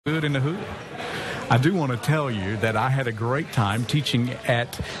Good in the hood. I do want to tell you that I had a great time teaching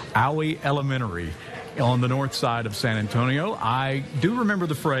at Aue Elementary on the north side of San Antonio. I do remember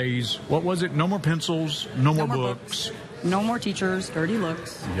the phrase, what was it? No more pencils, no more books. No more teachers, dirty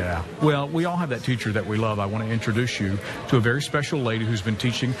looks. Yeah. Well, we all have that teacher that we love. I want to introduce you to a very special lady who's been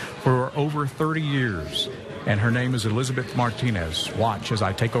teaching for over 30 years, and her name is Elizabeth Martinez. Watch as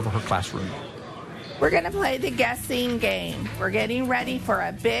I take over her classroom. We're going to play the guessing game. We're getting ready for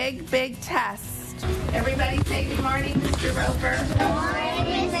a big, big test. Everybody say good morning, Mr. Roper. Good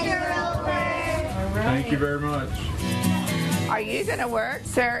morning, Mr. Roper. Thank you very much. Are you going to work?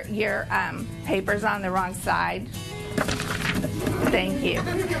 Sir, your paper's on the wrong side. Thank you.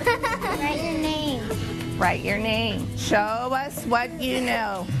 Write your name. Write your name. Show us what you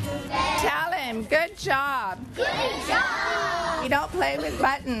know. Tell him, good job. Good job. We don't play with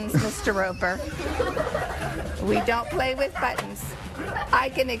buttons, Mr. Roper. We don't play with buttons. I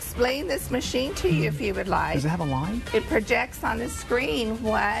can explain this machine to you if you would like. Does it have a line? It projects on the screen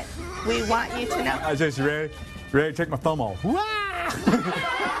what we want you to know. I just ready to take my thumb off.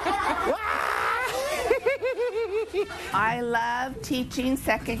 I love teaching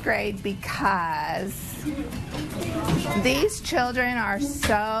second grade because these children are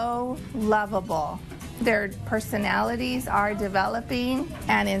so lovable. Their personalities are developing,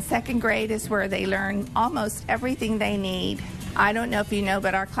 and in second grade is where they learn almost everything they need. I don't know if you know,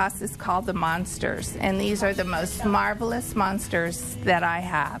 but our class is called the Monsters, and these are the most marvelous monsters that I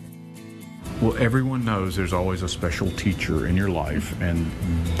have. Well, everyone knows there's always a special teacher in your life, and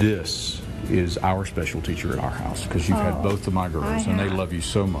this is our special teacher at our house because you've had both of my girls, and they love you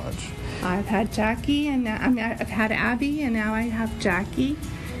so much. I've had Jackie, and I've had Abby, and now I have Jackie,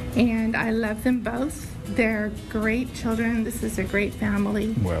 and I love them both. They're great children. This is a great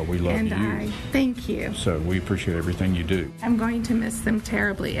family. Well, we love you. Thank you. So we appreciate everything you do. I'm going to miss them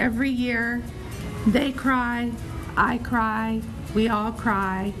terribly. Every year, they cry, I cry, we all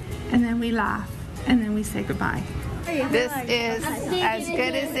cry, and then we laugh, and then we say goodbye. This is as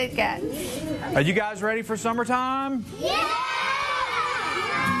good as it gets. Are you guys ready for summertime? Yeah!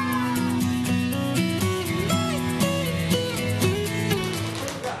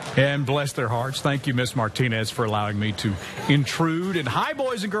 And bless their hearts. Thank you, Miss Martinez, for allowing me to intrude. And hi,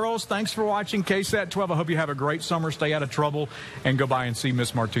 boys and girls. Thanks for watching KSAT-12. I hope you have a great summer. Stay out of trouble and go by and see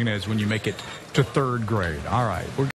Miss Martinez when you make it to third grade. All right.